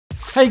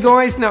Hey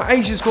guys, now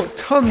Asia's got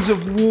tons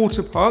of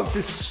water parks,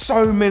 there's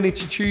so many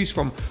to choose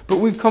from, but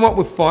we've come up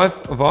with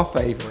 5 of our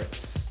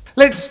favourites.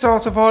 Let's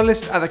start off our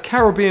list at the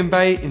Caribbean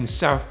Bay in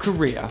South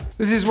Korea.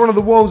 This is one of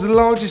the world's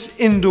largest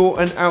indoor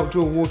and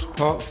outdoor water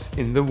parks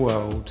in the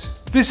world.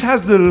 This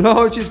has the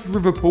largest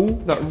river pool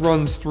that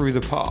runs through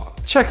the park.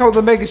 Check out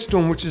the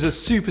Megastorm, which is a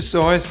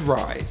supersized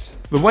ride.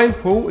 The wave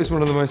pool is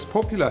one of the most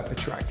popular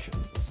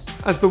attractions,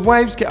 as the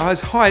waves get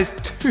as high as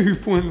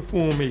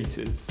 2.4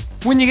 meters.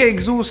 When you get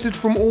exhausted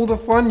from all the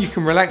fun, you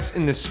can relax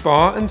in the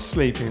spa and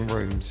sleeping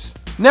rooms.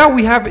 Now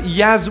we have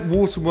Yas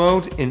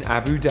Waterworld in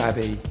Abu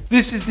Dhabi.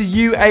 This is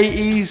the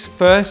UAE's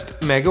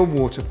first mega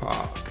water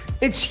park.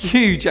 It's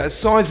huge at a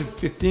size of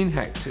 15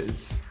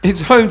 hectares.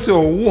 It's home to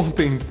a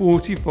whopping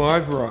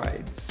 45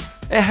 rides.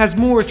 It has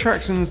more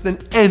attractions than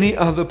any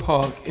other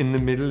park in the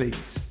Middle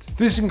East.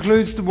 This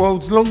includes the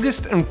world's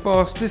longest and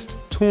fastest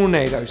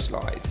tornado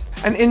slide,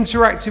 an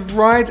interactive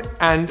ride,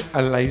 and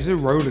a laser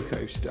roller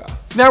coaster.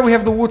 Now we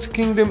have the Water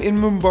Kingdom in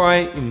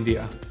Mumbai,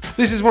 India.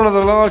 This is one of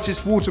the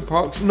largest water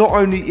parks not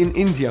only in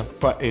India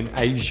but in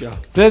Asia.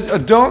 There's a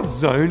dance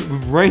zone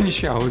with rain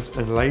showers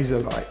and laser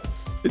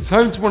lights. It's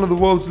home to one of the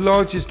world's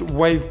largest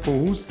wave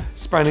pools,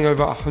 spanning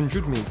over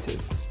 100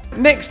 meters.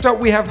 Next up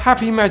we have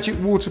Happy Magic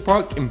Water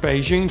Park in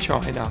Beijing,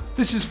 China.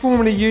 This is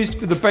formerly used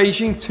for the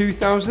Beijing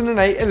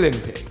 2008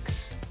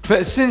 Olympics, but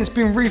has since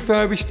been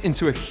refurbished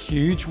into a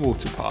huge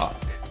water park.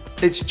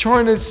 It's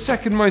China's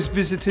second most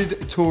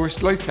visited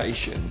tourist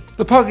location.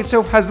 The park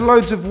itself has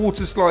loads of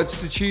water slides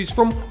to choose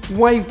from,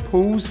 wave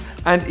pools,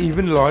 and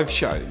even live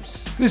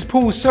shows. This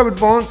pool is so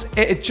advanced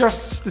it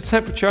adjusts the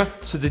temperature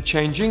to the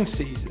changing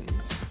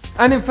seasons.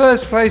 And in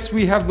first place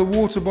we have the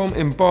Waterbom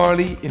in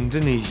Bali,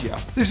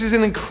 Indonesia. This is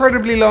an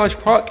incredibly large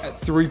park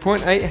at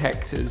 3.8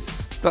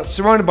 hectares that's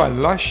surrounded by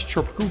lush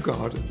tropical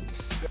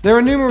gardens. There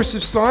are numerous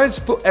of slides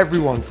for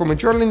everyone, from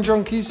adrenaline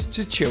junkies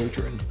to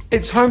children.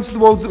 It's home to the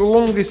world's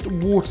longest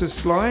water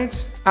slide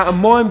at a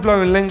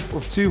mind-blowing length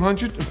of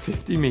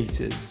 250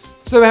 meters.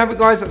 So there we have it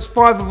guys, that's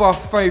 5 of our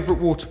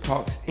favourite water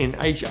parks in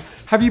Asia.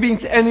 Have you been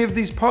to any of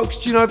these parks?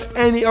 Do you know of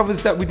any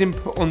others that we didn't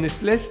put on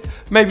this list?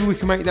 Maybe we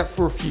can make that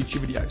for a future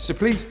video, so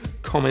please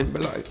comment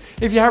below.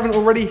 If you haven't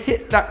already,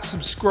 hit that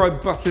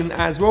subscribe button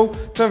as well.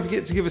 Don't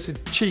forget to give us a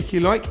cheeky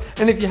like,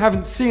 and if you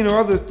haven't seen our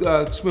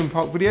other swim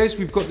park videos,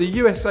 we've got the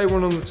USA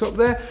one on the top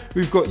there,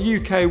 we've got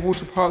UK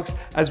water parks,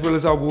 as well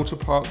as our water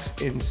parks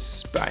in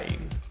Spain.